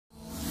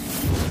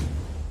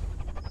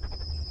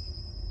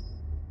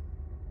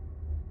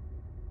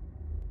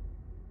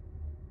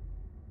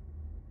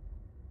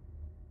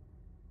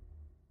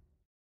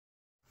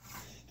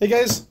Hey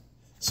guys,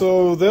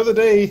 so the other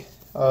day,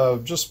 I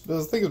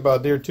was thinking about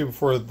a day or two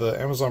before the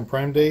Amazon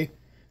Prime Day,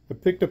 I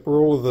picked up a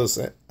roll of this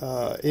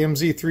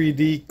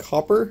AMZ3D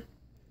copper,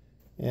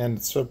 and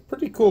it's a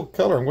pretty cool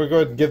color. I'm going to go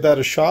ahead and give that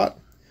a shot.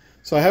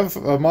 So I have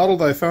a model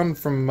that I found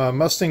from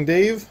Mustang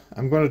Dave.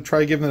 I'm going to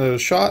try giving it a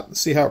shot and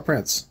see how it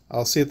prints.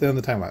 I'll see you at the end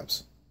of the time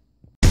lapse.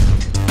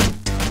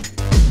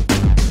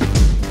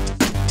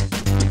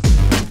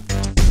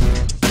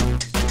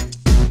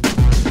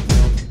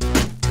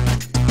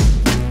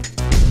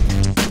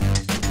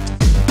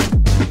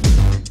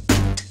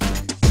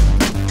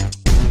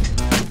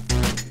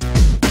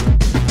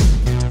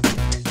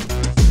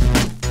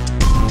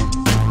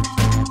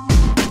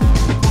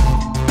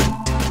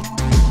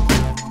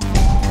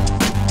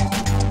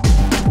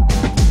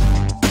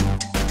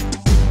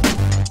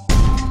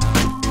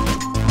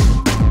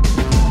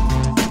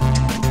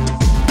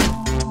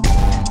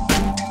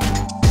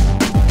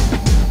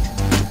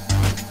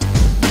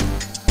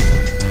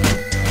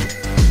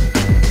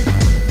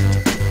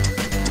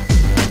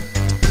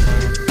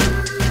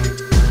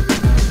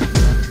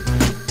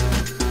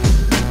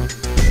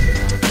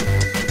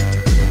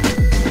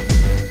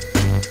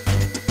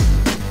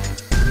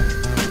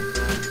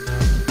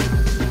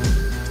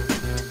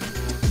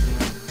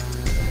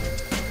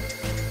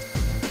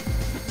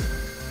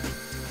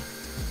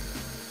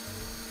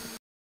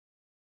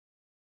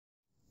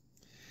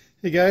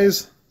 Hey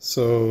guys,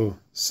 so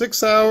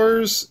 6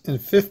 hours and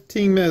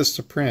 15 minutes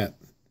to print,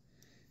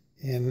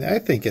 and I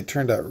think it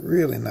turned out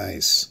really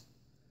nice.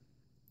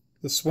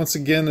 This once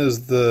again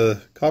is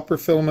the copper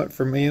filament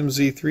from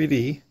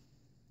AMZ3D,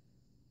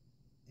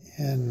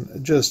 and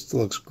it just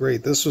looks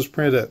great. This was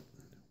printed at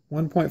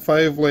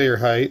 1.5 layer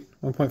height,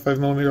 1.5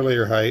 millimeter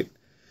layer height,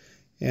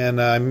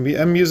 and I'm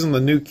using the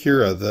new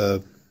Cura.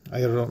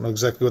 I don't know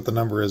exactly what the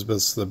number is, but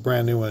it's the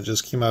brand new one. It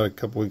just came out a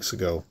couple weeks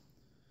ago.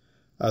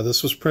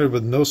 This was printed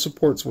with no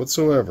supports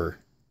whatsoever.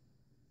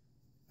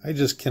 I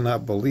just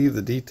cannot believe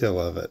the detail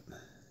of it.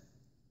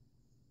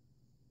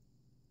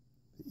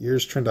 The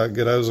ears turned out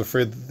good. I was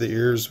afraid that the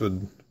ears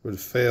would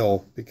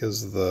fail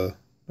because of the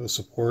no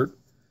support.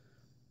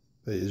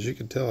 But as you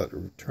can tell, it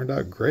turned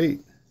out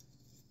great.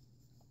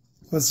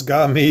 What's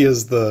got me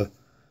is the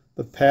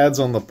pads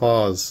on the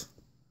paws.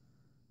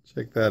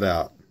 Check that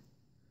out.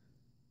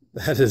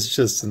 That is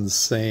just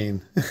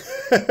insane.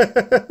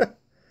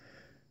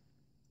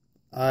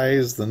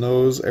 Eyes, the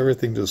nose,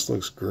 everything just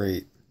looks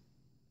great.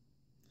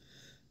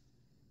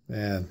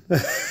 Man.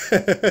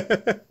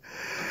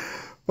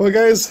 Well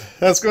guys,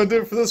 that's going to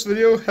do it for this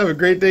video. Have a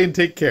great day and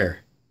take care.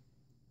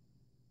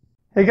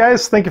 Hey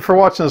guys, thank you for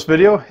watching this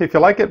video. If you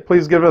like it,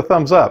 please give it a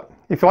thumbs up.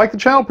 If you like the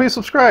channel, please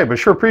subscribe. I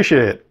sure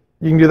appreciate it.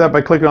 You can do that by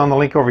clicking on the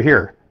link over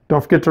here.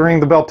 Don't forget to ring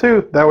the bell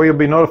too. That way you'll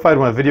be notified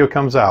when a video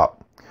comes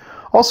out.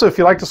 Also, if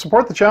you'd like to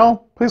support the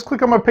channel, please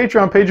click on my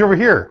Patreon page over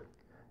here.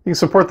 You can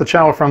support the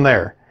channel from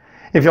there.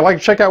 If you'd like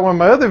to check out one of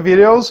my other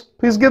videos,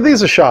 please give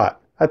these a shot.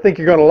 I think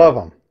you're going to love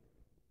them.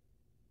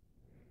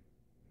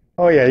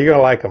 Oh yeah, you're going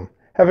to like them.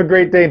 Have a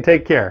great day and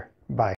take care. Bye.